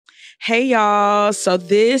Hey, y'all. So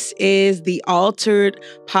this is the Altered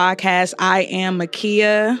Podcast. I am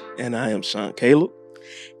Makia. And I am Sean Caleb.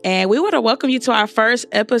 And we want to welcome you to our first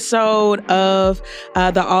episode of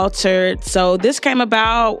The Altered. So this came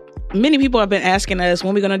about, many people have been asking us,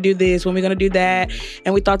 when we're going to do this, when we're going to do that.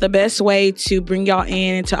 And we thought the best way to bring y'all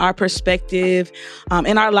into our perspective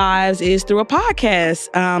in our lives is through a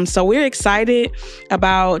podcast. So we're excited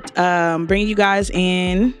about bringing you guys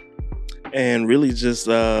in. And really just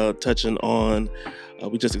touching on,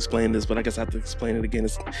 we just explained this, but I guess I have to explain it again.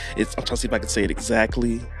 I'm trying to see if I can say it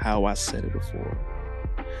exactly how I said it before.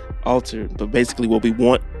 Altered, but basically what we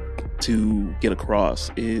want to get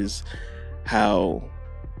across is how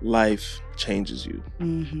life changes you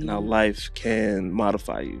and how life can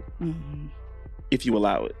modify you if you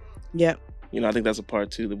allow it. Yep. I think that's a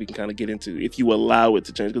part too that we can kind of get into if you allow it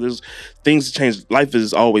to change, because there's things to change. Life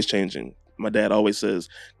is always changing. My dad always says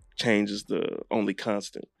change is the only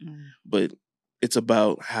constant, but it's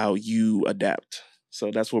about how you adapt.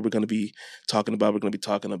 So that's what we're going to be talking about. We're going to be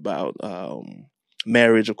talking about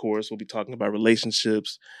marriage, of course. We'll be talking about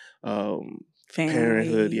relationships,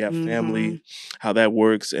 parenthood, family, how that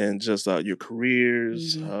works, and just your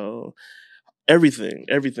careers, everything.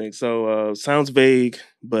 So sounds vague,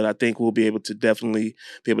 but I think we'll be able to definitely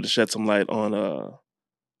be able to shed some light on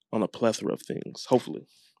a plethora of things, hopefully.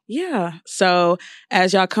 Yeah. So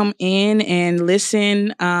as y'all come in and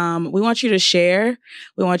listen, we want you to share.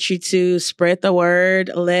 We want you to spread the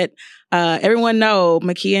word. Let everyone know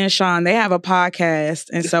Makia and Sean, they have a podcast.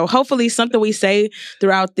 And so hopefully something we say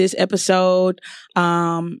throughout this episode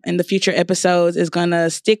and the future episodes is going to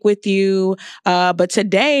stick with you. But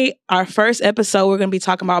today, our first episode, we're going to be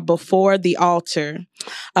talking about Before the Altar.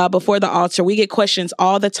 Before the Altar. We get questions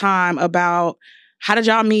all the time about, how did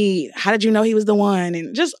y'all meet? How did you know he was the one?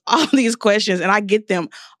 And just all these questions. And I get them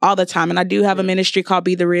all the time. And I do have a ministry called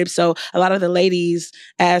Be the Rib. So a lot of the ladies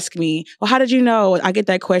ask me, well, how did you know? I get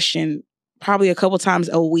that question probably a couple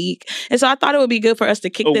times a week. And so I thought it would be good for us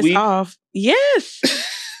to kick this off. Yes.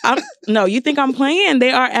 No, you think I'm playing?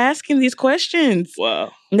 They are asking these questions.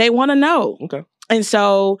 Wow. They want to know. Okay. And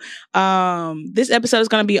so this episode is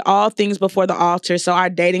going to be all things before the altar. So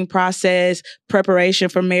our dating process, preparation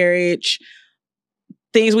for marriage,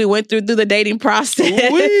 things we went through the dating process,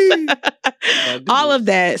 all of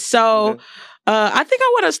that. So I think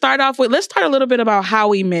I want to start off with, let's start a little bit about how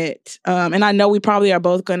we met. And I know we probably are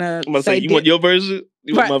both going to say you want your version?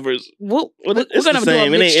 You want my version? We're going to do a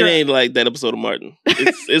mixture. It ain't like that episode of Martin.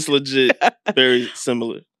 It's legit very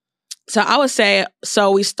similar. So I would say,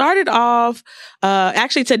 so we started off,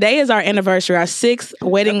 actually today is our anniversary, our 6th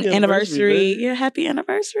wedding anniversary. Yeah, happy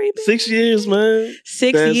anniversary, baby. 6 years, man.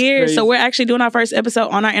 6 years. Crazy. So we're actually doing our first episode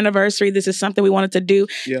on our anniversary. This is something we wanted to do.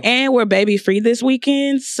 Yeah. And we're baby free this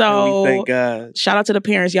weekend. So thank God. Shout out to the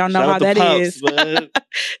parents. Y'all know how that is.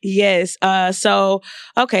 Yes. So,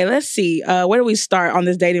 okay, let's see. Where do we start on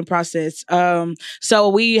this dating process? So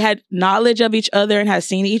we had knowledge of each other and had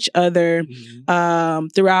seen each other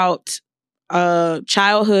throughout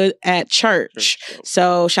childhood at church.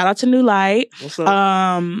 So shout out to New Light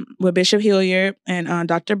with Bishop Hilliard and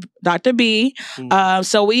Dr. B.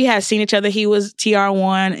 So we had seen each other. He was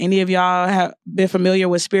TR1. Any of y'all have been familiar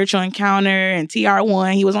with Spiritual Encounter and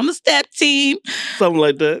TR1? He was on the step team. Something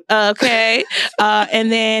like that. Okay.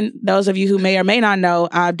 And then those of you who may or may not know,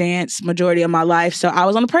 I've danced majority of my life. So I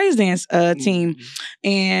was on the praise dance team.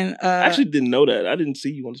 And I actually didn't know that. I didn't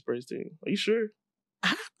see you on the praise team. Are you sure?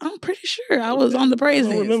 I'm pretty sure I was on the praise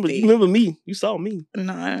dance. You remember me? You saw me.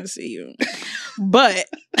 No, I didn't see you. But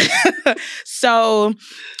so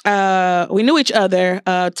we knew each other.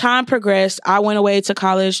 Time progressed. I went away to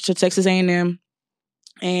college to Texas A&M,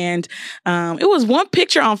 and it was one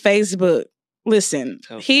picture on Facebook. Listen,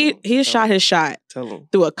 he shot his shot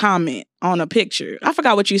through a comment on a picture. I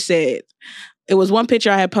forgot what you said. It was one picture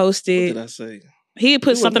I had posted. What did I say? He had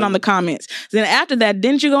put something on the comments. Then after that,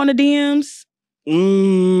 didn't you go in the DMs?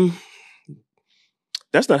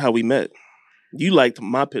 That's not how we met. You liked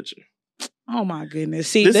my picture. Oh my goodness.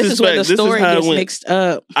 See, this is where the story gets mixed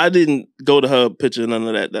up. I didn't go to her picture, none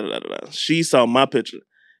of that. She saw my picture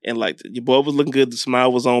and liked it. Your boy was looking good. The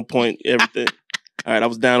smile was on point, everything. All right, I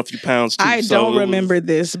was down a few pounds too. I don't remember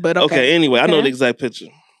this, but okay. Okay, anyway, I know the exact picture.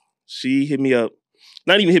 She hit me up.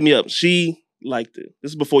 Not even hit me up. She liked it.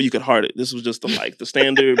 This is before you could heart it. This was just the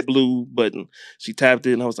standard blue button. She tapped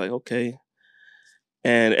it and I was like, okay.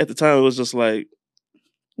 And at the time, it was just like,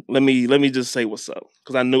 let me just say what's up.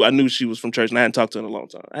 Because I knew she was from church and I hadn't talked to her in a long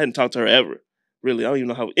time. I hadn't talked to her ever. Really. I don't even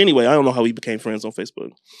know how. Anyway, I don't know how we became friends on Facebook.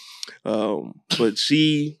 But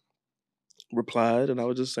she replied, and I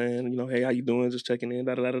was just saying, hey, how you doing? Just checking in,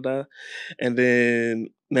 da da da da da. And then,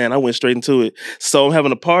 man, I went straight into it. So I'm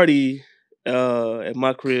having a party at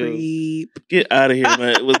my crib. Creep. Get out of here,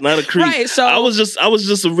 man! It was not a creep. Right. So I was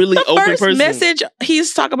just a really the open first person. message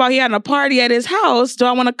he's talking about, he had a party at his house. Do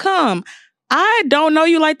I want to come? I don't know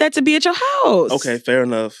you like that to be at your house. Okay, fair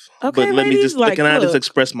enough. Okay, but let me ladies, just can I just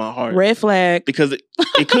express my heart? Red flag. Because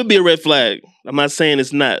it could be a red flag. I'm not saying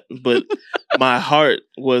it's not, but my heart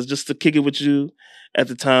was just to kick it with you at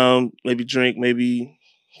the time, maybe drink, maybe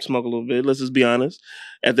smoke a little bit. Let's just be honest.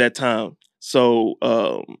 At that time. So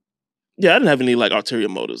yeah, I didn't have any like ulterior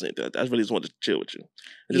motives or anything like that. I really just wanted to chill with you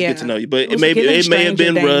and just get to know you. But it may have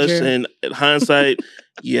been rushed, and in hindsight,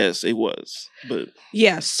 yes, it was. But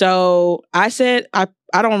yeah, so I said I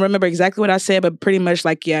don't remember exactly what I said, but pretty much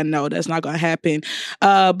like, yeah, no, that's not gonna happen.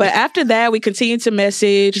 But after that, we continued to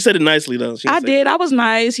message. She said it nicely though. I did. I was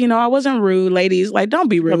nice. I wasn't rude, ladies. Like, don't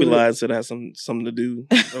be rude. Probably lied, said I had something to do.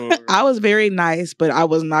 I was very nice, but I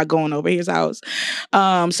was not going over his house.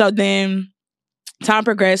 So then time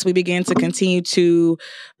progressed. We began to continue to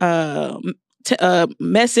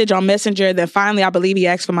message on Messenger. Then finally, I believe he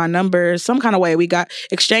asked for my number some kind of way. We got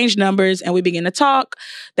exchanged numbers and we began to talk.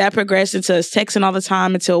 That progressed into us texting all the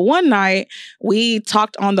time until one night we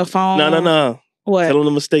talked on the phone. No. What? Tell him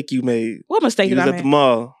the mistake you made. What mistake did I make? You was at the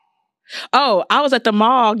mall. Oh, I was at the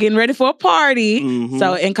mall getting ready for a party. Mm-hmm.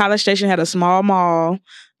 So in College Station had a small mall.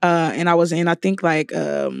 And I was in, I think like,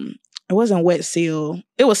 it wasn't Wet Seal.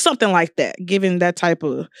 It was something like that, giving that type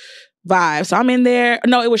of vibe. So I'm in there.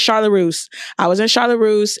 No, it was Charlotte Russe. I was in Charlotte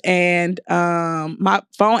Russe, and my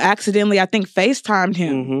phone accidentally, I think, FaceTimed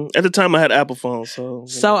him. Mm-hmm. At the time, I had Apple phone, so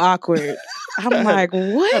awkward. I'm like, what?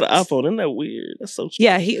 I had an iPhone. Isn't that weird? That's so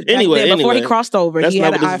strange. Yeah. Before he crossed over, that's he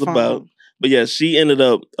not had what an this iPhone. is about. But yeah, she ended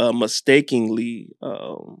up mistakenly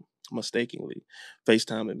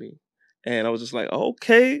FaceTiming me. And I was just like,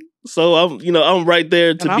 okay. So I'm right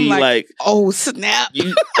there to be like, oh snap!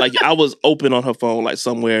 I was open on her phone, like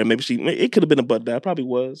somewhere. Maybe it could have been a butt dial. Probably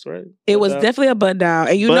was, right? It was definitely a butt dial.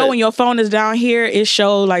 And when your phone is down here, it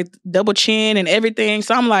showed like double chin and everything.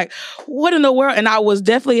 So I'm like, what in the world? And I was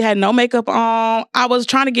definitely had no makeup on. I was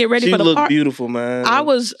trying to get ready for the party. She looked beautiful, man.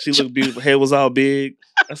 She looked beautiful. Hair was all big.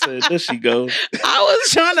 I said, there she go.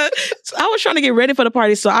 I was trying to get ready for the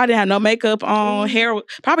party, so I didn't have no makeup on. Hair,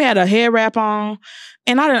 probably had a hair wrap on,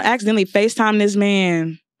 and I didn't accidentally FaceTime this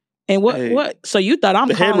man. And what? So you thought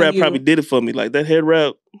the head wrap probably did it for me. Like that head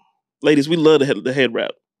wrap, ladies, we love the head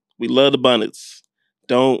wrap. We love the bonnets.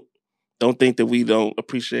 Don't think that we don't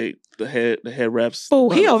appreciate the head wraps.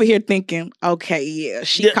 Oh, he over here thinking, okay, yeah,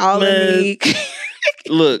 she calling me.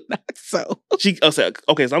 Look, so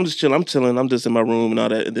okay, so I'm just chilling. I'm just in my room and all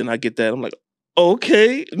that, and then I get that. I'm like,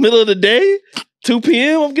 okay, middle of the day, 2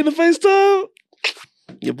 p.m. I'm getting a FaceTime.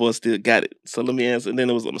 Your boy still got it. So let me answer. And then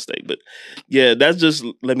it was a mistake, but yeah, that's just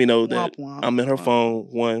let me know that I'm in her phone.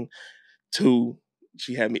 1, 2.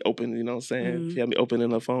 She had me open. You know what I'm saying? Mm-hmm. She had me open in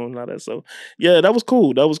her phone and all that. So yeah, that was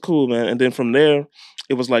cool. That was cool, man. And then from there,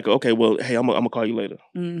 it was like, okay, well, hey, I'm gonna call you later.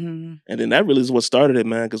 Mm-hmm. And then that really is what started it,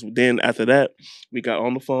 man. Because then after that, we got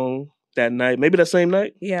on the phone that night. Maybe that same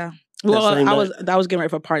night. Yeah. Well, I was getting ready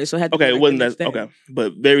for a party, so it had to okay. Be it wasn't that okay.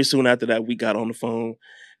 But very soon after that, we got on the phone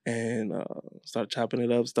and started chopping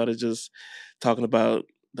it up. Started just talking about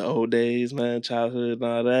the old days, man, childhood and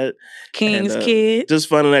all that. King's Kid. Just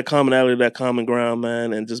finding that commonality, that common ground,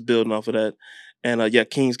 man, and just building off of that. And yeah,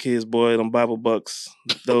 King's Kids, boy, them Bible bucks,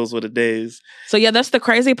 those were the days. So yeah, that's the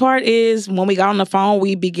crazy part is when we got on the phone,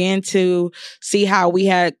 we began to see how we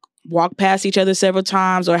had walked past each other several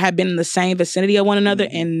times or had been in the same vicinity of one another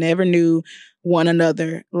mm-hmm. and never knew one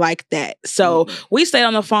another like that. So we stayed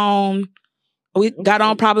on the phone. We got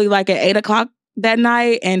on probably like at 8:00 that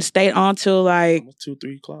night and stayed on till like 2,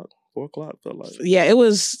 3 o'clock, 4 o'clock. Felt like yeah, it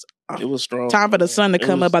was strong. Time for the sun to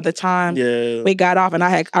come up by the time we got off, and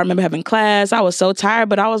I remember having class. I was so tired,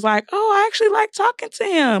 but I was like, oh, I actually like talking to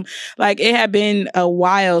him. Like it had been a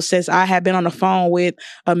while since I had been on the phone with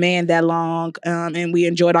a man that long, and we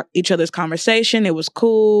enjoyed each other's conversation. It was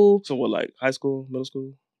cool. So what, like high school, middle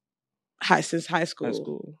school? Since high school. High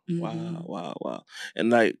school. Mm-hmm. Wow. And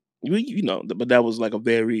like but that was like a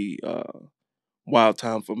very wild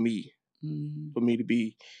time for me. Mm-hmm. For me to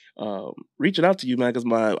be reaching out to you, man,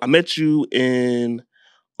 because I met you in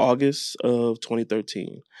August of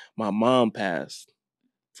 2013. My mom passed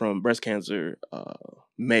from breast cancer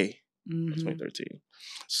May of 2013.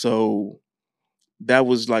 So that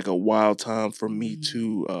was like a wild time for me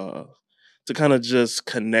to kind of just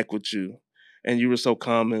connect with you. And you were so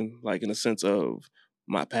common, like in the sense of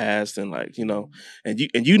my past and like, and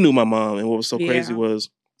you knew my mom. And what was so crazy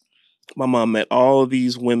was my mom met all of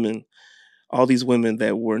these women, all these women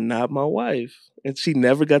that were not my wife, and she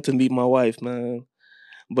never got to meet my wife, man.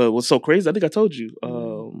 But what's so crazy? I think I told you.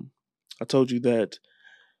 I told you that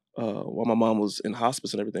while my mom was in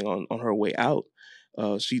hospice and everything on her way out,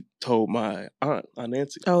 she told my aunt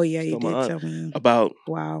Nancy. Oh yeah, She you told my did aunt tell me. about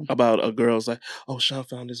Wow. about a girl's like, oh, Sean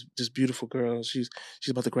found this beautiful girl. She's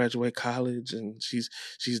about to graduate college, and she's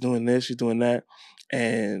doing this, she's doing that,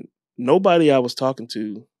 and nobody I was talking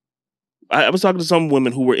to. I was talking to some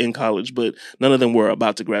women who were in college, but none of them were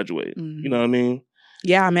about to graduate. You know what I mean?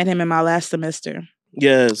 Yeah, I met him in my last semester.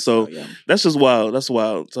 Yeah, so yeah. that's just wild. That's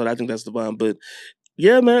wild. So I think that's divine. But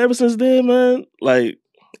yeah, man, ever since then, man, like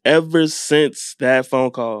ever since that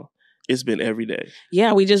phone call, it's been every day.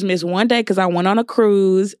 Yeah, we just missed one day because I went on a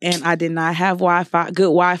cruise and I did not have good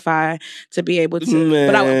Wi-Fi to be able to. Man.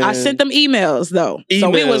 But I sent them emails though. So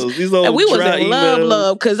we was in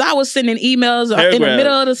love because I was sending emails in the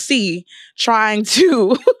middle of the sea trying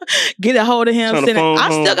to get a hold of him. I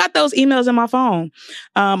still got those emails in my phone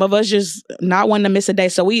of us just not wanting to miss a day.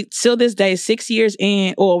 So we till this day, 6 years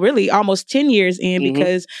in, or really almost 10 years in,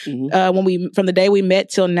 because from the day we met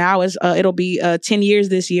till now it'll be 10 years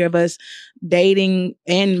this year of us dating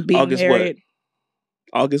and being married.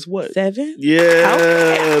 August what? 7? Yeah,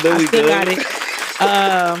 okay. There we still got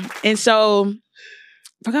it. And so,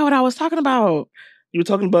 forgot what I was talking about. You were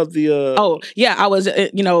talking about the... I was,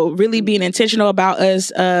 really being intentional about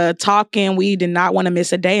us talking. We did not want to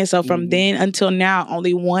miss a day. And so from then until now,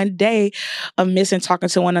 only one day of missing talking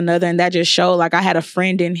to one another. And that just showed like I had a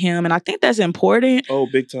friend in him. And I think that's important. Oh,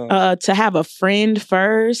 big time. To have a friend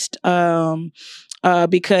first.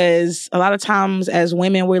 Because a lot of times as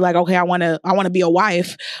women, we're like, okay, I want to be a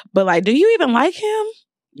wife. But like, do you even like him?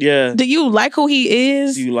 Yeah. Do you like who he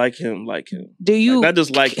is? Do you like him? Like him? Do you not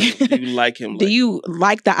just like him? Do you like him? Do you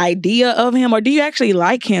like the idea of him, or do you actually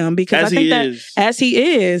like him? Because I think that as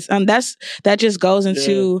he is, that just goes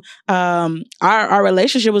into our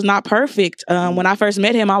relationship was not perfect. When I first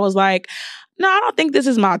met him, I was like, no, I don't think this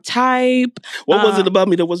is my type. What was it about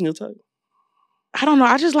me that wasn't your type? I don't know.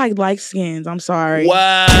 I just like light skins. I'm sorry.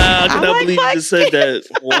 Wow. I cannot believe you just said that.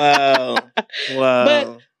 Wow.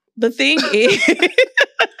 But the thing is,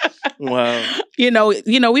 wow.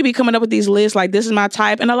 We be coming up with these lists like this is my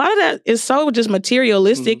type. And a lot of that is so just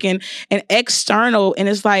materialistic and external. And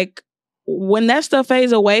it's like when that stuff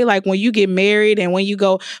fades away, like when you get married and when you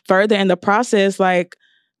go further in the process, like,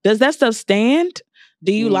 does that stuff stand?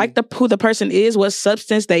 Do you like who the person is, what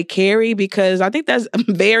substance they carry? Because I think that's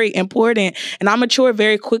very important. And I matured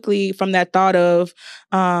very quickly from that thought of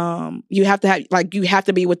you have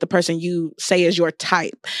to be with the person you say is your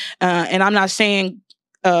type. And I'm not saying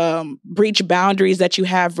breach boundaries that you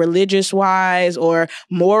have religious wise or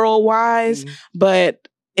moral wise, but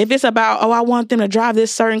if it's about, I want them to drive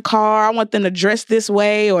this certain car, I want them to dress this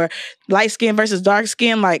way, or light skin versus dark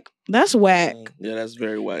skin, like that's whack. Yeah, that's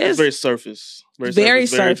very whack. It's very surface. Very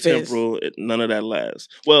surface. Very temporal. None of that lasts.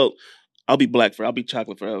 Well, I'll be I'll be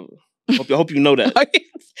chocolate forever. I hope you know that.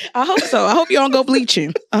 I hope so. I hope you don't go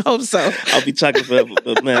bleaching. I hope so. I'll be chocolate forever.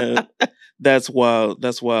 But man, that's wild.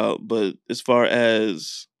 That's wild. But as far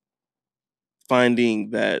as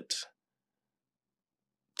finding that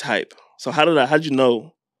type, so how did you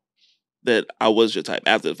know that I was your type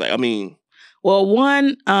after the fact? I mean, well,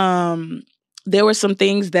 one, there were some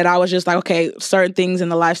things that I was just like, okay, certain things in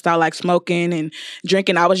the lifestyle like smoking and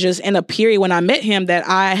drinking. I was just in a period when I met him that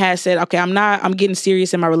I had said, okay, I'm getting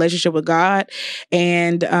serious in my relationship with God.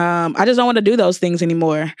 And I just don't want to do those things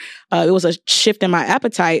anymore. It was a shift in my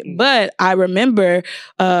appetite. But I remember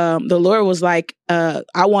the Lord was like,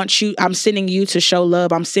 I'm sending you to show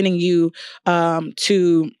love. I'm sending you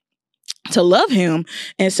to love him.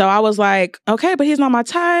 And so I was like, okay, but he's not my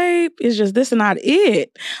type. It's just this and not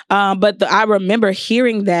it. But I remember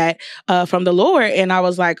hearing that from the Lord, and I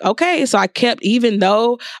was like, okay. So I kept, even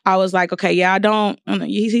though I was like, okay, yeah,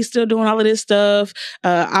 he's still doing all of this stuff.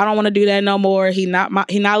 I don't want to do that no more. He not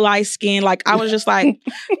light skinned. Like I was just like,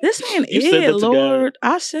 this ain't it, Lord.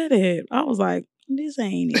 I said it. I was like, this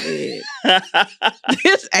ain't it.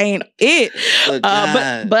 This ain't it.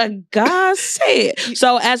 But God said.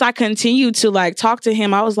 So as I continued to like talk to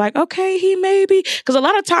him, I was like, okay, he maybe. Because a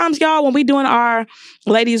lot of times, y'all, when we're doing our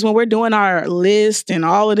list and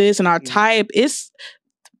all of this and our type, it's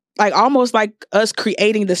like almost like us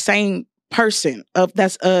creating the same person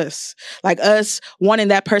that's us, like us wanting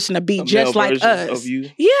that person to be just like us. Of you?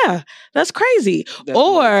 Yeah, that's crazy.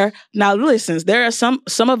 Now listen, there are some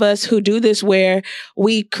of us who do this where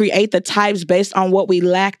we create the types based on what we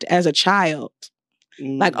lacked as a child.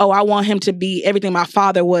 Like, I want him to be everything my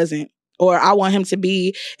father wasn't, or I want him to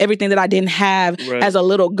be everything that I didn't have as a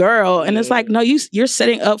little girl. And it's like, no, you're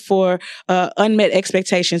setting up for unmet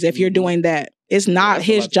expectations if you're doing that. It's not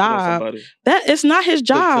his job. That it's not his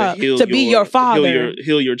job to be your father.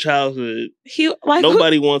 Heal your childhood.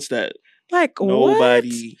 Nobody wants that. Like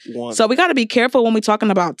nobody wants. So we got to be careful when we're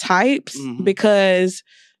talking about types because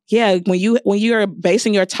when you're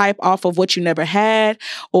basing your type off of what you never had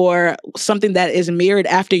or something that is mirrored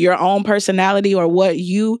after your own personality or what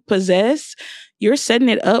you possess, you're setting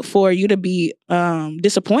it up for you to be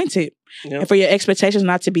disappointed and for your expectations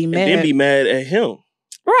not to be met. And then be mad at him.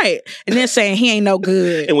 Right. And then saying he ain't no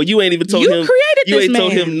good. And when you ain't even told him. You ain't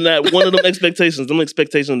told him not one of them expectations. Them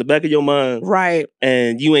expectations in the back of your mind. Right.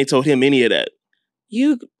 And you ain't told him any of that.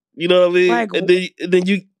 You know what I mean? Like, and then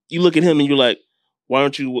you look at him and you're like, why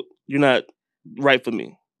aren't you, you're not right for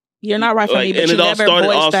me. You're not right for me, but and you it all never started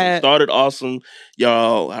voiced awesome. that. Started awesome.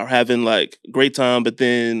 Y'all are having like great time, but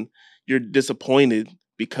then you're disappointed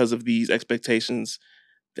because of these expectations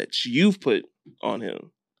that you've put on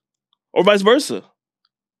him. Or vice versa.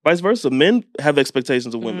 Men have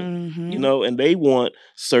expectations of women, you know, and they want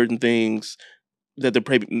certain things that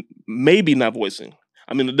they're maybe not voicing.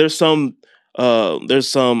 I mean, there's some, I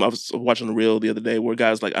was watching a reel the other day where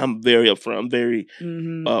guys like, I'm very upfront, I'm very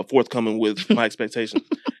forthcoming with my expectations.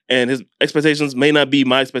 And his expectations may not be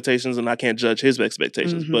my expectations and I can't judge his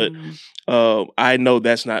expectations, but I know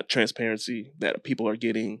that's not transparency that people are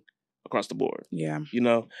getting across the board. Yeah. You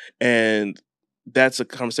know, and that's a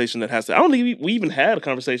conversation that has to. I don't think we even had a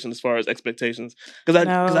conversation as far as expectations because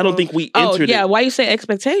I don't think we entered. Oh yeah, why you say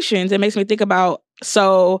expectations? It makes me think about.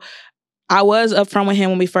 So I was upfront with him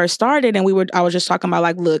when we first started, and I was just talking about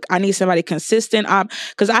like, look, I need somebody consistent.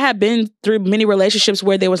 Because I have been through many relationships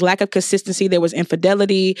where there was lack of consistency, there was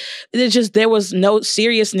infidelity, there was no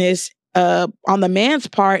seriousness on the man's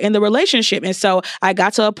part in the relationship. And so I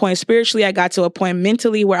got to a point spiritually, I got to a point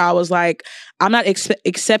mentally where I was like, I'm not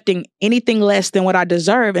accepting anything less than what I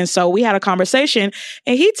deserve. And so we had a conversation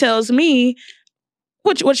and he tells me,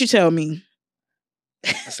 what you tell me?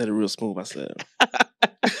 I said it real smooth. I said,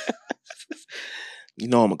 you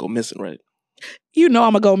know I'm going to go missing, right? You know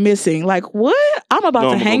I'm going to go missing. Like, what? I'm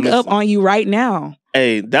about to hang up on you right now.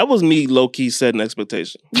 Hey, that was me low-key setting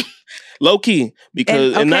expectation. Low key,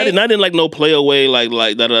 because and not in like no play away like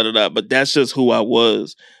da da da da. But that's just who I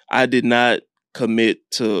was. I did not commit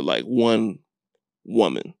to like one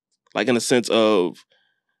woman, like in the sense of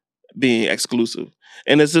being exclusive.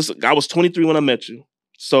 And it's just I was 23 when I met you,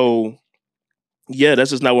 so yeah,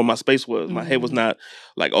 that's just not where my space was. My head was not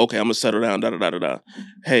like, okay, I'm gonna settle down, da da da da da.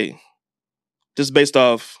 Hey, just based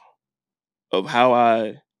off of how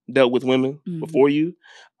I dealt with women before you,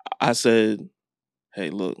 I said,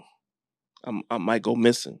 hey, look. I might go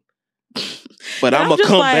missing, but I'm gonna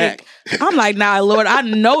come back. I'm like, nah, Lord, I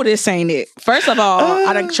know this ain't it. First of all,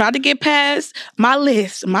 I done tried to get past my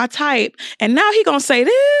list, my type, and now he gonna say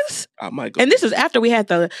this. I might go. And this is after we had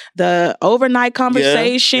the overnight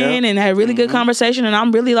conversation and had a really good conversation, and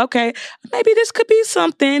I'm really okay. Maybe this could be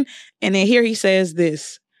something. And then here he says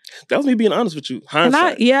this. That was me being honest with you.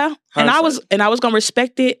 Hindsight. And I was gonna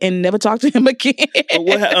respect it and never talk to him again.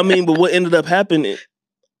 But what ended up happening?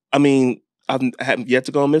 I mean. I haven't yet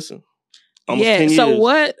to go missing. Almost 10 years. So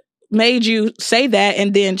what made you say that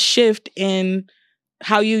and then shift in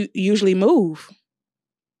how you usually move?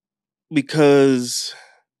 Because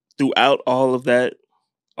throughout all of that,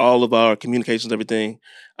 all of our communications, everything,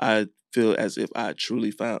 I feel as if I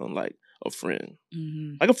truly found like a friend.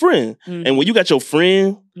 Like a friend. And when you got your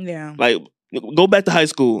friend, like go back to high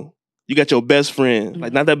school. You got your best friend,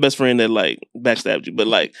 like not that best friend that like backstabbed you, but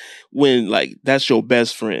like when like that's your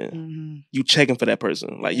best friend, you checking for that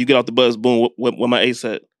person. Like you get off the bus, boom, where my ace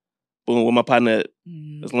at? Boom, where my partner at?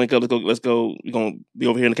 Let's link up, let's go. We're gonna be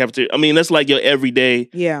over here in the cafeteria. I mean, that's like your everyday.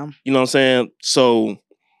 Yeah. You know what I'm saying? So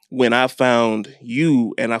when I found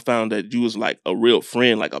you and I found that you was like a real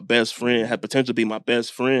friend, like a best friend, had potential to be my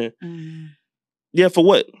best friend. Yeah, for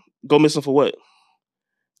what? Go missing for what?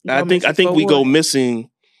 I think we go missing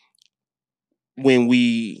when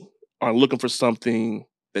we are looking for something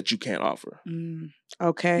that you can't offer.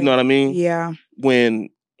 Okay. You know what I mean? Yeah. When,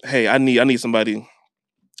 hey, I need somebody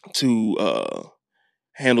to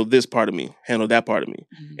handle this part of me, handle that part of me.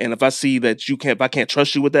 And if I see that if I can't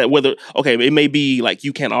trust you with that, it may be like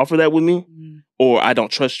you can't offer that with me, or I don't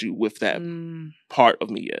trust you with that part of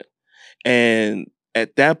me yet. And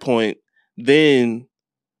at that point, then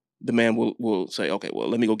the man will say, okay, well,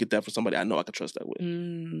 let me go get that for somebody I know I can trust that with.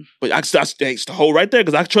 But I to hold right there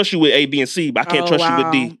because I trust you with A, B, and C, but I can't trust you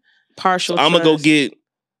with D. Partial. So I'm gonna go get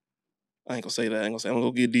I ain't gonna say that. I ain't gonna say I'm gonna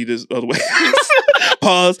go get D this other way.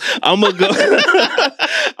 Pause. I'm gonna go.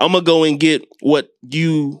 I'm gonna go and get what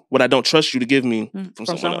I don't trust you to give me from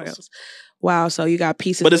someone else. Wow. So you got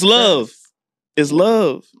pieces. But it's love. It's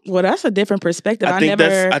love. Well, that's a different perspective. I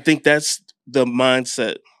think that's the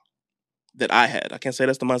mindset that I had. I can't say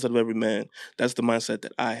that's the mindset of every man. That's the mindset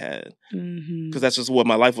that I had. Because that's just what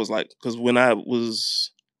my life was like. Because when I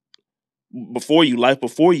was before you,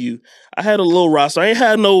 I had a little roster. I ain't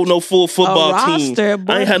had no full football team.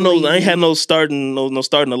 I ain't had no starting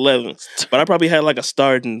 11. But I probably had like a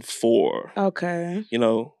starting 4. Okay. You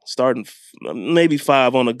know, starting maybe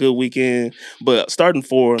 5 on a good weekend, but starting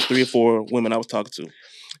 4, 3 or 4 women I was talking to,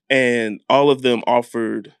 and all of them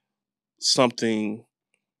offered something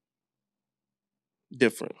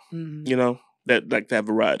different. You know, that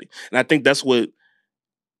variety, and I think that's what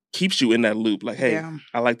keeps you in that loop. Like, hey,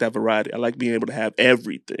 I like that variety. I like being able to have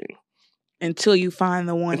everything. Until you find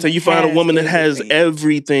the one. Until you find a woman that has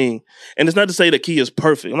everything. And it's not to say that Kia is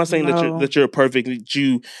perfect. I'm not saying that you're perfect, that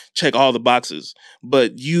you check all the boxes.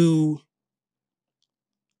 But you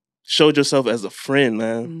showed yourself as a friend,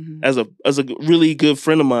 man. As a really good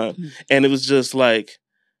friend of mine. And it was just like,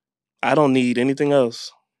 I don't need anything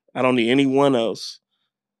else. I don't need anyone else.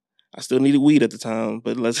 I still needed weed at the time,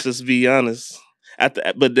 but let's just be honest. I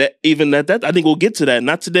think we'll get to that.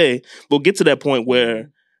 Not today. We'll get to that point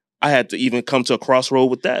where I had to even come to a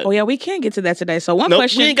crossroad with that. Oh yeah, we can get to that today. So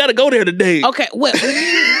question. We ain't got to go there today. Okay.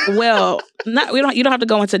 Well, you don't have to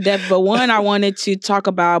go into depth. But one, I wanted to talk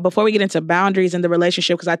about before we get into boundaries in the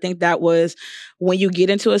relationship, because I think that was when you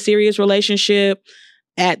get into a serious relationship.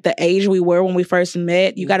 At the age we were when we first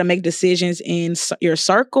met, you got to make decisions in your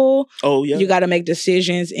circle. Oh, yeah. You got to make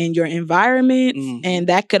decisions in your environment. And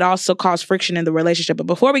that could also cause friction in the relationship. But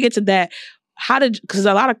before we get to that, because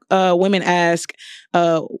a lot of women ask,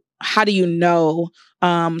 how do you know?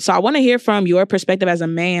 So I want to hear from your perspective as a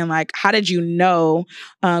man. Like, how did you know,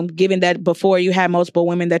 given that before you had multiple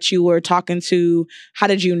women that you were talking to, how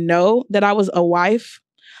did you know that I was a wife?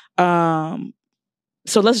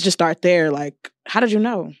 So let's just start there. Like, how did you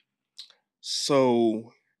know?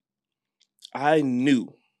 So I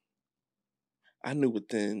knew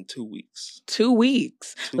within 2 weeks. 2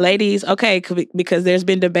 weeks. Ladies, okay, because there's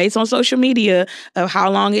been debates on social media of how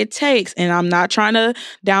long it takes. And I'm not trying to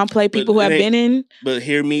downplay people who have been in. But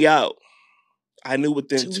hear me out. I knew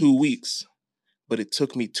within 2 weeks, but it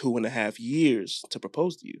took me 2.5 years to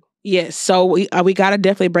propose to you. Yes. So we got to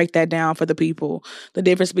definitely break that down for the people. The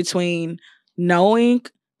difference between knowing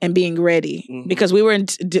and being ready. Because we were in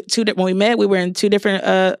when we met, we were in 2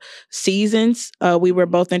 different seasons. We were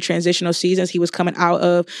both in transitional seasons. He was coming out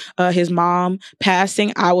of his mom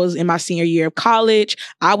passing. I was in my senior year of college.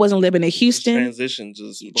 I wasn't living in Houston.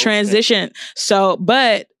 Transition. So,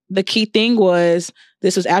 but the key thing was,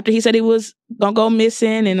 this was after he said he was gonna go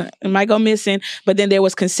missing and might go missing, but then there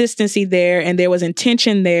was consistency there and there was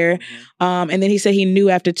intention there. And then he said he knew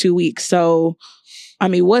after 2 weeks. So, I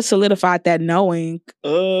mean, what solidified that knowing?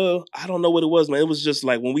 I don't know what it was, man. It was just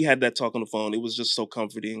like when we had that talk on the phone, it was just so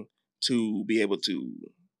comforting to be able to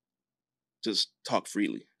just talk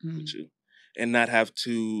freely with you and not have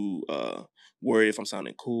to worry if I'm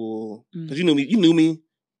sounding cool. Because you knew me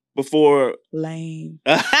before. Lame.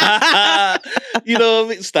 You know what I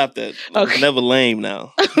mean? Stop that. Okay. Never lame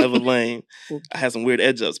now. Never lame. I had some weird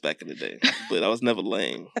edge ups back in the day, but I was never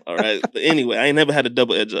lame. All right. But anyway, I ain't never had a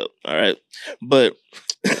double edge up. All right. But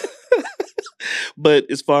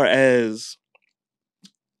as far as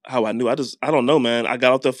how I knew, I don't know, man. I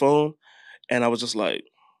got off the phone and I was just like,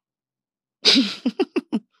 she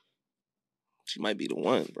might be the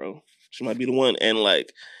one, bro. She might be the one. And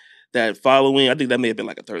like that following, I think that may have been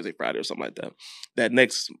like a Thursday, Friday or something like that.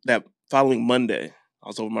 That following Monday, I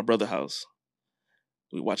was over at my brother's house.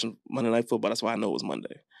 We were watching Monday Night Football. That's why I know it was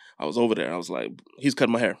Monday. I was over there. I was like, he's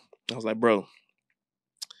cutting my hair. I was like, bro, I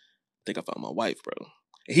think I found my wife, bro.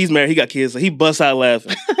 And he's married. He got kids. So he busts out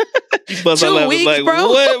laughing. He busts out laughing. 2 weeks, like, bro?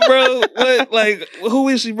 What, bro? What? Like, who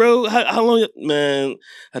is she, bro? How long? Man,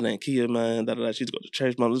 her name Kia, man. She used to go to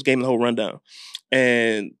church, mom. Just gave me the whole rundown.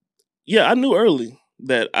 And yeah, I knew early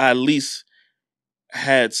that I at least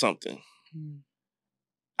had something.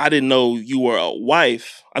 I didn't know you were a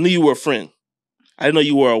wife. I knew you were a friend. I didn't know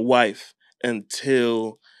you were a wife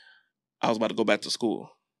until I was about to go back to school.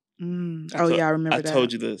 I remember that. I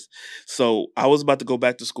told you this. So I was about to go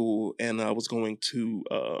back to school and I was going to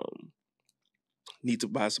need to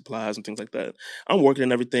buy supplies and things like that. I'm working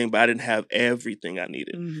and everything, but I didn't have everything I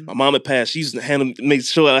needed. My mom had passed. She used to make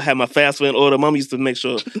sure I had my FAFSA in order. Mom used to make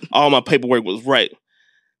sure all my paperwork was right.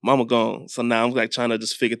 Mama gone. So now I'm like trying to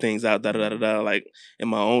just figure things out, like in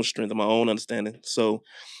my own strength, in my own understanding. So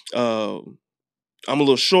I'm a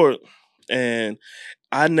little short, and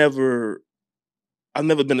I've never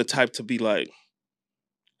been the type to be like,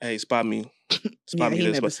 hey, spot me he this.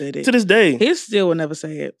 never But said it. to this day, he still will never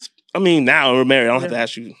say it. I mean, now we're married. I don't have to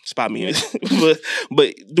ask you, spot me.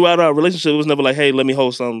 but throughout our relationship, it was never like, hey, let me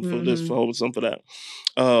hold something for this, for hold something for that.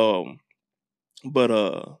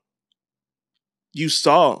 But you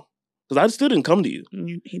saw, because I still didn't come to you.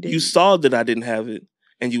 He did. You saw that I didn't have it,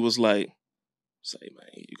 and you was like, say, man,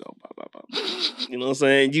 here you go, blah, blah, blah. You know what I'm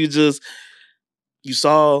saying? You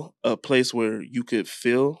saw a place where you could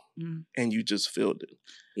feel, and you just filled it.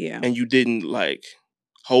 Yeah. And you didn't like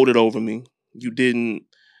hold it over me. You didn't,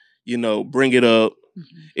 bring it up.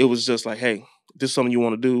 It was just like, hey, this is something you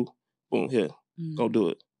want to do. Boom, here, go do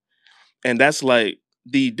it. And that's like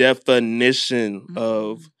the definition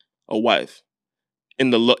of a wife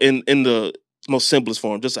in the most simplest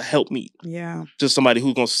form, just a helpmeet. Yeah. Just somebody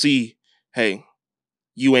who's gonna see, hey,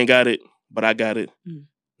 you ain't got it, but I got it.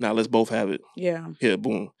 Now let's both have it. Yeah. Here,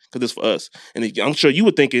 boom, because it's for us. And I'm sure you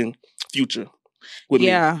were thinking future with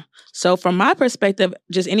me. So from my perspective,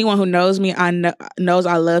 just anyone who knows me, knows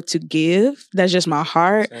I love to give. That's just my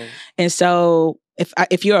heart. Same. And so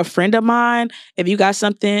if you're a friend of mine, if you got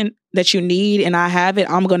something that you need and I have it,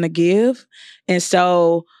 I'm going to give. And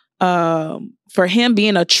so for him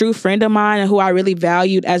being a true friend of mine and who I really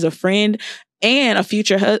valued as a friend and a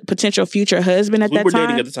potential future husband at that time. We were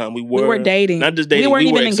dating at the time. We were dating. Not just dating. We weren't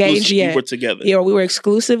even engaged yet. We were together. Yeah, we were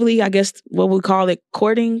exclusively, I guess, what we call it,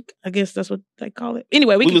 courting. I guess that's what they call it.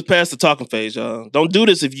 Anyway, we was past the talking phase, y'all. Don't do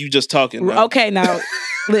this if you just talking. Now. Okay, now,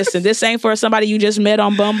 listen, this ain't for somebody you just met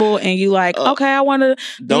on Bumble and you like, okay, I want to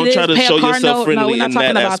Don't try to show yourself friendly. No, we're not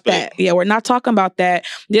talking about that. Yeah, we're not talking about that.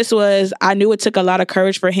 This was, I knew it took a lot of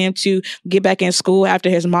courage for him to get back in school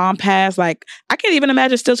after his mom passed. Like, I can't even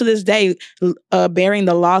imagine still to this day bearing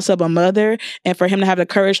the loss of a mother, and for him to have the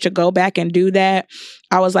courage to go back and do that.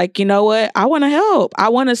 I was like, you know what? I want to help. I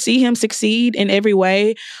want to see him succeed in every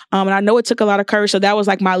way. And I know it took a lot of courage. So that was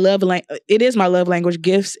like my love language. It is my love language.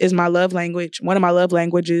 Gifts is my love language. One of my love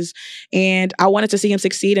languages. And I wanted to see him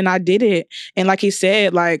succeed, and I did it. And like he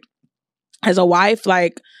said, like as a wife,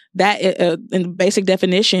 like that in basic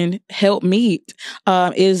definition, help meet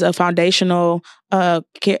is a foundational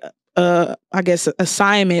I guess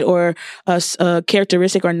assignment or a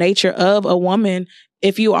characteristic or nature of a woman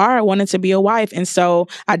if you are wanting to be a wife. And so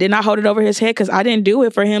I did not hold it over his head because I didn't do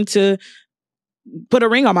it for him to put a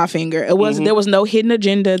ring on my finger. It was there was no hidden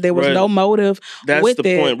agenda. There was no motive. That's with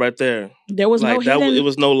the point right there. There was like, no hidden. It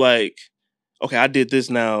was no like, okay, I did this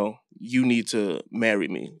now. You need to marry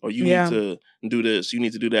me, or you need to do this. You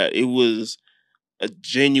need to do that. It was a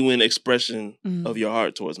genuine expression of your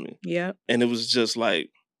heart towards me. Yeah, and it was just like,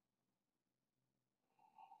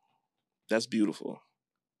 that's beautiful.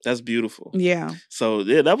 That's beautiful. Yeah. So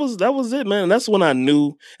yeah, that was it, man. And that's when I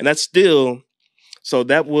knew, and that's still. So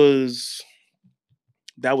that was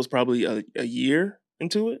probably a year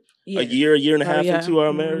into it. Yeah. A year and a half into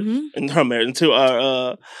our marriage, into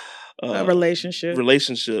our relationship.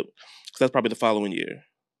 Relationship. So that's probably the following year,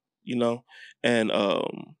 and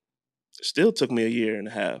it still took me a year and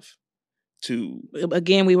a half.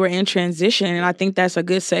 Again, we were in transition, and I think that's a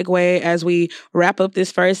good segue as we wrap up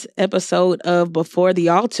this first episode of Before the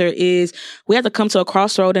Altar. Is we had to come to a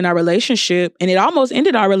crossroad in our relationship, and it almost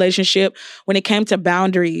ended our relationship when it came to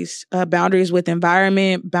boundaries with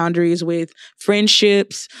environment, boundaries with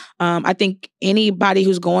friendships. I think anybody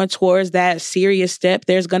who's going towards that serious step,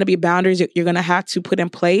 there's going to be boundaries that you're going to have to put in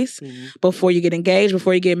place before you get engaged,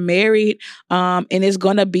 before you get married, and it's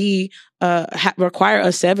going to be require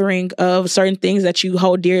a severing of certain things that you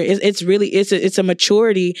hold dear. It's a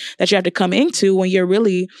maturity that you have to come into when you're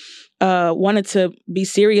really wanted to be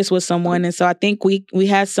serious with someone. And so I think we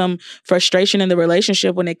had some frustration in the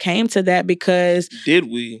relationship when it came to that, because did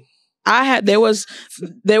we? There was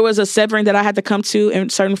a severing that I had to come to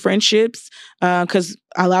in certain friendships because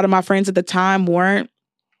a lot of my friends at the time weren't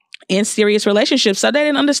in serious relationships, so they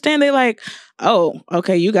didn't understand. They like, oh,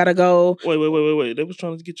 okay, you gotta go. Wait. They was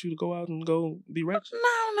trying to get you to go out and go be ratchet.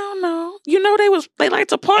 No. They like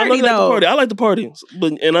to party. I like to party,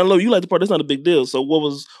 and I know you like to party. That's not a big deal. So what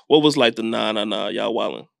was like the nah, y'all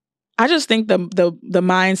wilding? I just think the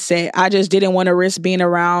mindset. I just didn't want to risk being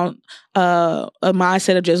around a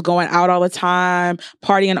mindset of just going out all the time,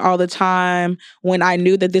 partying all the time, when I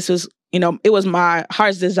knew that this was it was my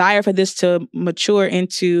heart's desire for this to mature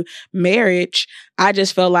into marriage. I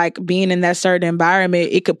just felt like being in that certain environment,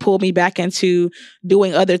 it could pull me back into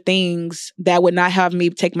doing other things that would not have me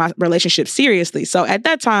take my relationship seriously. So at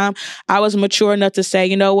that time, I was mature enough to say,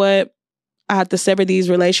 you know what? I have to sever these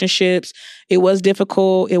relationships. It was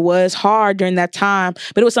difficult. It was hard during that time,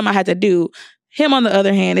 but it was something I had to do. Him, on the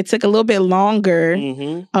other hand, it took a little bit longer.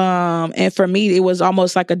 Mm-hmm. And for me, it was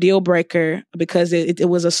almost like a deal breaker because it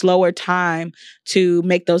was a slower time to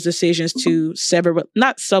make those decisions to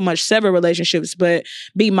not so much sever relationships, but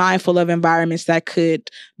be mindful of environments that could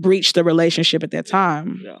breach the relationship at that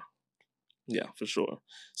time. Yeah, for sure.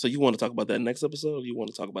 So you want to talk about that next episode, or you want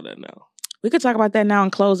to talk about that now? We could talk about that now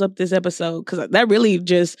and close up this episode, because that really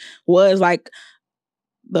just was like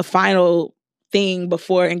the final thing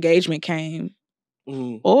before engagement came.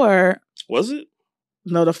 Mm. Or was it?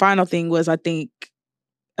 No, the final thing was, I think,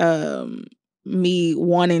 me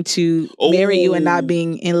wanting to marry you and not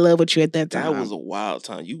being in love with you at that time. That was a wild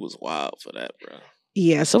time. You was wild for that, bro.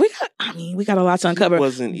 Yeah, so we got a lot to uncover. She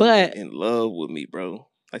wasn't even in love with me, bro.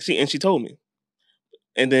 Like she told me.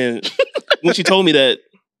 And then when she told me that,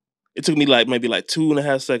 it took me maybe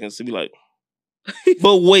 2.5 seconds to be like,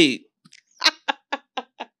 but wait.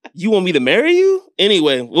 You want me to marry you?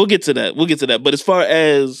 Anyway, we'll get to that. But as far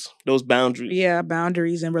as those boundaries. Yeah,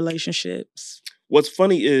 boundaries and relationships. What's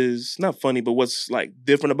funny is, not funny, but what's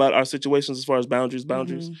different about our situations as far as boundaries.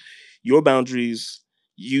 Mm-hmm. Your boundaries,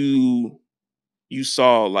 you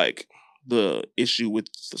saw the issue with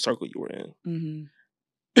the circle you were in.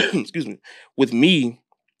 Mm-hmm. Excuse me. With me,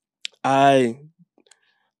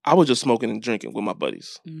 I was just smoking and drinking with my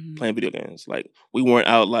buddies, playing video games. We weren't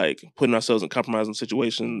out putting ourselves in compromising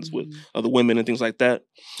situations with other women and things like that.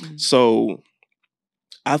 So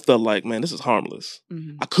I felt like, man, this is harmless.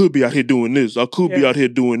 I could be out here doing this. I could be out here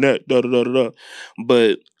doing that. Da da da da da.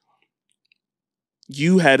 But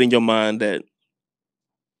you had in your mind that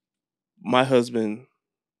my husband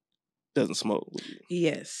doesn't smoke.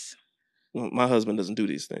 Yes. My husband doesn't do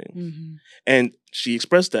these things. And she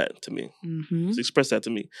expressed that to me. She expressed that to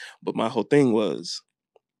me. But my whole thing was,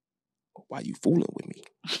 why you fooling with me?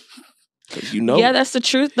 Because Yeah, that's the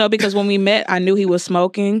truth, though, because when we met, I knew he was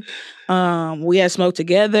smoking. We had smoked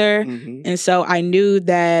together. And so I knew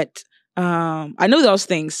that, I knew those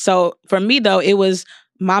things. So for me, though, it was,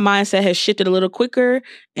 my mindset has shifted a little quicker.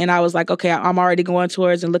 And I was like, okay, I'm already going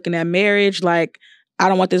towards and looking at marriage. I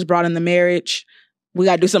don't want this brought in the marriage. We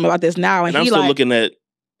got to do something about this now. And I'm still looking at,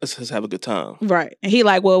 let's just have a good time. Right. And he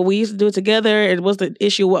well, we used to do it together. It was the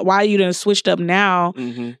issue. Why you done switched up now?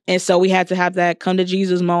 And so we had to have that come to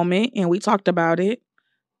Jesus moment. And we talked about it.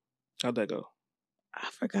 How'd that go? I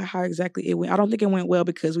forgot how exactly it went. I don't think it went well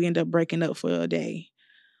because we ended up breaking up for a day.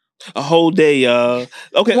 A whole day, y'all.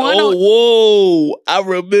 Okay. Whoa. I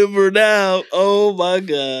remember now. Oh, my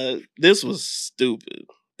God. This was stupid.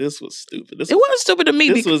 It wasn't stupid to me.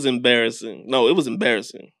 This was embarrassing. No, it was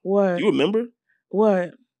embarrassing. What? You remember? What?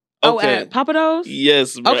 Okay. Oh, at Papa Do's?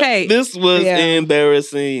 Yes, bro. Okay. This was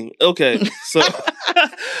embarrassing. Okay. So,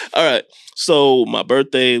 all right. So, my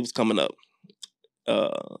birthday was coming up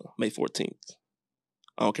May 14th.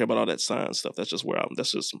 I don't care about all that science stuff. That's just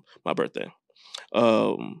that's just my birthday.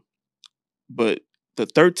 But the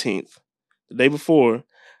 13th, the day before,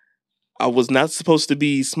 I was not supposed to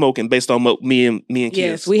be smoking based on what me and kids.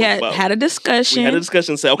 Yes, we had a discussion. We had a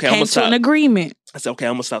discussion and said, okay, I'm going to stop. Came to an agreement. I said, okay,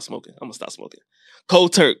 I'm going to stop smoking.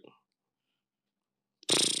 Cold turk.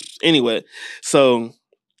 Anyway, so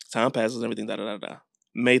time passes, everything, da-da-da-da.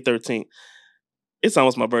 May 13th. It's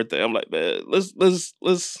almost my birthday. I'm like, man, let's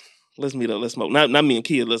meet up, let's smoke. Not me and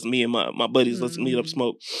Kia, me and my buddies, let's meet up,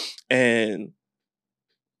 smoke. And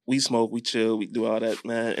we smoke, we chill, we do all that,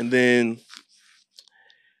 man. And then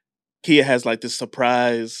Kia has this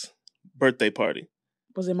surprise birthday party.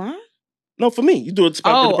 Was it mine? No, for me. You do a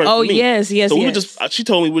surprise birthday party for me. Yes. So she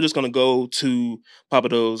told me we're just going to go to Papa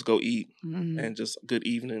Do's, go eat, and just a good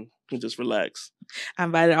evening and just relax. I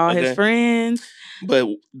invited all his friends. But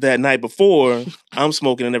that night before, I'm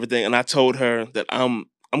smoking and everything, and I told her that I'm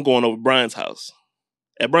going over to Brian's house.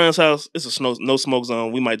 At Brian's house, it's a no smoke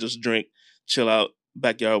zone. We might just drink, chill out,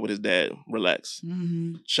 backyard with his dad, relax.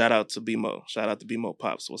 Shout out to BMO. Shout out to BMO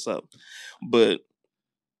Pops. What's up? But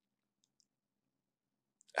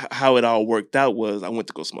how it all worked out was I went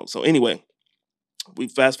to go smoke. So anyway, we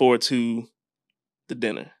fast forward to the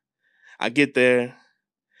dinner. I get there,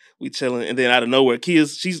 we chilling, and then out of nowhere,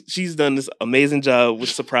 she's done this amazing job with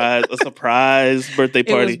a surprise birthday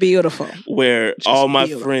party. It was beautiful. Where all my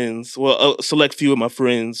friends, a select few of my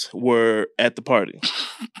friends were at the party.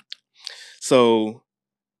 So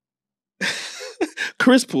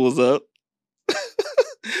Chris pulls up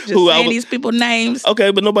Just saying these people names.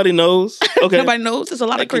 Okay, but nobody knows. Okay. Nobody knows. There's a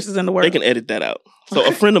lot of Chris's in the world. They can edit that out. So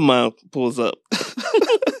a friend of mine pulls up.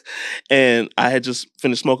 And I had just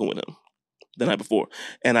finished smoking with him the night before.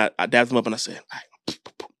 And I dabbed him up and I said,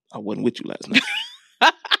 I wasn't with you last night.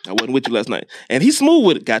 I wasn't with you last night. And he's smooth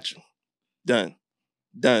with it. Got you. Done.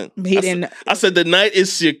 I said the night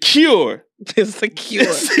is secure. It's secure.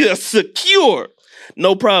 It's secure.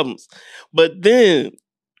 No problems. But then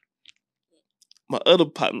my other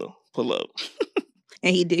partner pull up.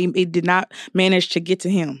 And he did not manage to get to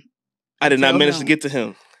him. I did not manage to get to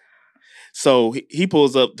him. So he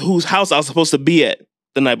pulls up whose house I was supposed to be at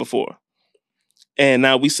the night before. And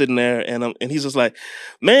now we sitting there and he's just like,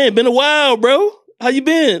 man, been a while, bro. How you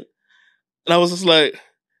been? And I was just like,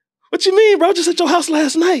 what you mean, bro? Just at your house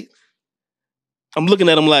last night. I'm looking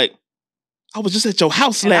at him like, I was just at your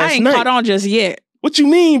house last night. I ain't caught on just yet. What you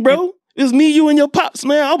mean, bro? It was me, you, and your pops,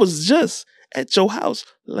 man. I was just at your house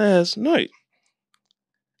last night.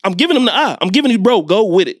 I'm giving him the eye. I'm giving you, bro, go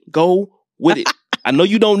with it. Go with it. I know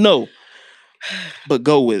you don't know, but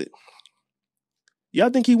go with it. Y'all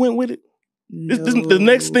think he went with it? No. The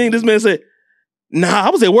next thing this man said, nah, I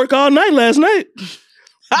was at work all night last night.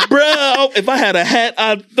 Bro, if I had a hat,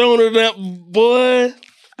 I'd thrown it up, boy.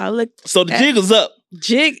 So the jig is up.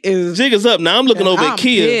 Jig is up. Now I'm looking over at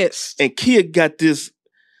Kia, pissed. And Kia got this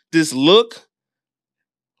look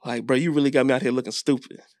like, bro, you really got me out here looking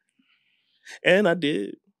stupid. And I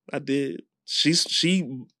did. She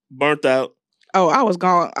burnt out. Oh, I was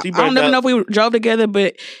gone. I don't even know if we drove together,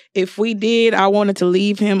 but if we did, I wanted to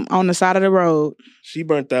leave him on the side of the road. She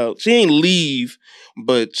burnt out. She ain't leave,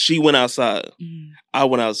 but she went outside. I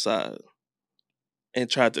went outside and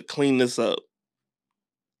tried to clean this up.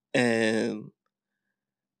 And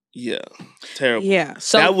yeah, terrible. Yeah.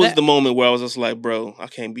 So that was the moment where I was just like, bro, I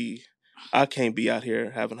can't be out here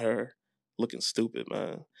having her looking stupid,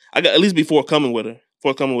 man. I got at least before coming with her,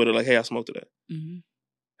 like, hey, I smoked today. Mm-hmm.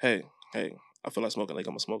 Hey, I feel like smoking, like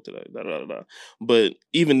I'm gonna smoke today. Da, da, da, da. But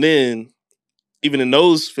even then, even in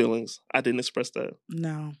those feelings, I didn't express that.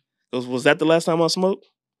 No. Was that the last time I smoked?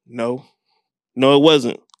 No, it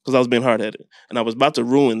wasn't, because I was being hard-headed. And I was about to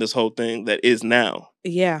ruin this whole thing that is now.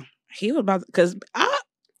 Yeah. He was about to, because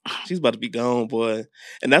she's about to be gone, boy.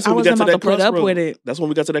 And that's when we got to that crossroad. Up with it. That's when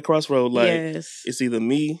we got to that crossroad. Like, It's either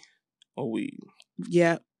me or weed.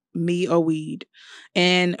 Yeah. Me or weed.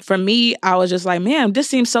 And for me, I was just like, man, this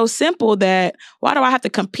seems so simple that why do I have to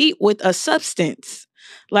compete with a substance?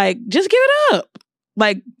 Like, just give it up.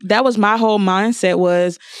 Like, that was my whole mindset,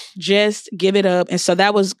 was just give it up. And so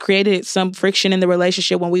that was created some friction in the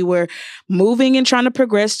relationship when we were moving and trying to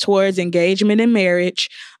progress towards engagement and marriage.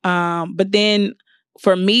 But then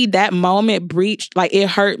for me, that moment breached, like, it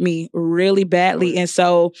hurt me really badly. And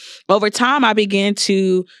so over time, I began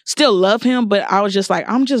to still love him, but I was just like,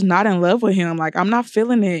 I'm just not in love with him. Like, I'm not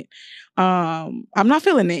feeling it.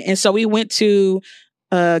 And so we went to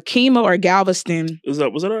chemo or Galveston. Was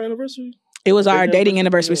that our anniversary? It was our dating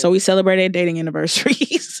anniversary. So we celebrated dating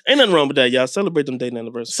anniversaries. Ain't nothing wrong with that, y'all. Celebrate them dating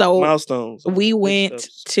anniversaries. So milestones. We went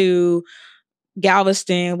to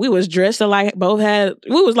Galveston. We was dressed alike.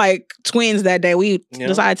 We was like twins that day. We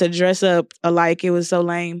decided to dress up alike. It was so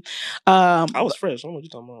lame. I was fresh. I don't know what you're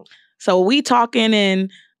talking about. So we talking, and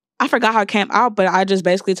I forgot how it came out, but I just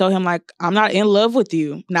basically told him, like, I'm not in love with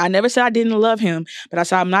you. Now, I never said I didn't love him, but I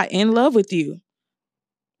said, I'm not in love with you.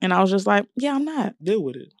 And I was just like, yeah, I'm not. Deal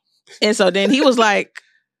with it. And so then he was like,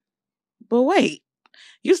 but wait,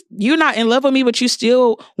 you're not in love with me, but you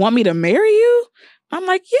still want me to marry you? I'm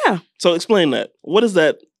like, yeah. So explain that.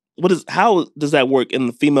 How does that work in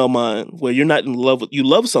the female mind, where you're not in love with, you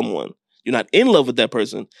love someone, you're not in love with that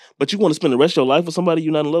person, but you want to spend the rest of your life with somebody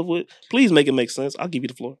you're not in love with? Please make it make sense. I'll give you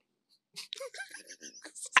the floor.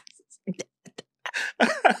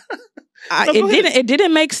 It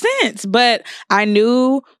didn't make sense, but I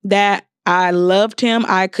knew that I loved him.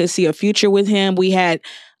 I could see a future with him. We had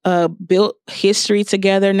built history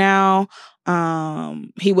together now.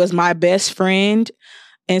 He was my best friend.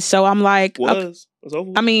 And so I'm like,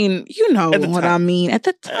 I mean, you know what I mean. At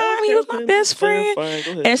the time, he was my best friend.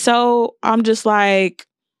 Fine, and so I'm just like,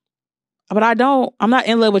 but I'm not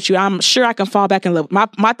in love with you. I'm sure I can fall back in love. My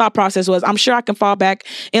thought process was, I'm sure I can fall back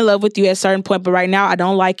in love with you at a certain point, but right now I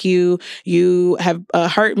don't like you. You have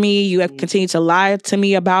hurt me. You have continued to lie to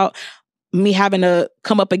me about me having to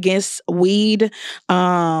come up against weed.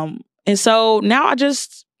 And so now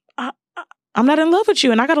I'm not in love with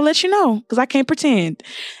you, and I got to let you know, because I can't pretend.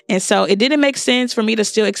 And so it didn't make sense for me to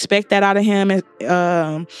still expect that out of him.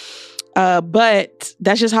 But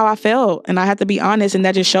that's just how I felt. And I had to be honest. And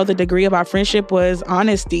that just showed the degree of our friendship was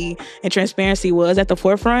honesty and transparency was at the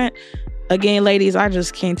forefront. again, ladies, I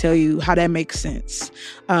just can't tell you how that makes sense.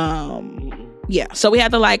 Yeah, so we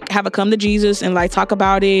had to like have a come to Jesus and like talk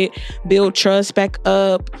about it, build trust back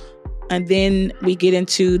up. And then we get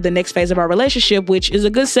into the next phase of our relationship, which is a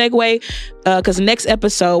good segue because next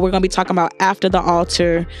episode, we're going to be talking about after the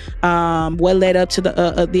altar, what led up to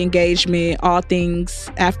the engagement, all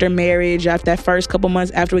things after marriage, after that first couple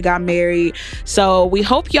months after we got married. So we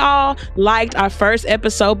hope y'all liked our first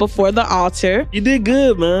episode before the altar. You did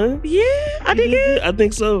good, man. Yeah, I did good. I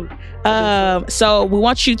think so. So we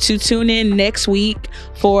want you to tune in next week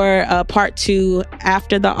for part 2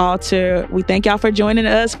 after the altar. We thank y'all for joining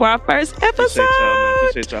us for our first episode. Appreciate y'all, man.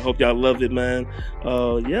 Appreciate y'all. Hope y'all loved it, man.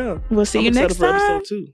 Yeah. We'll see you next time. For episode 2.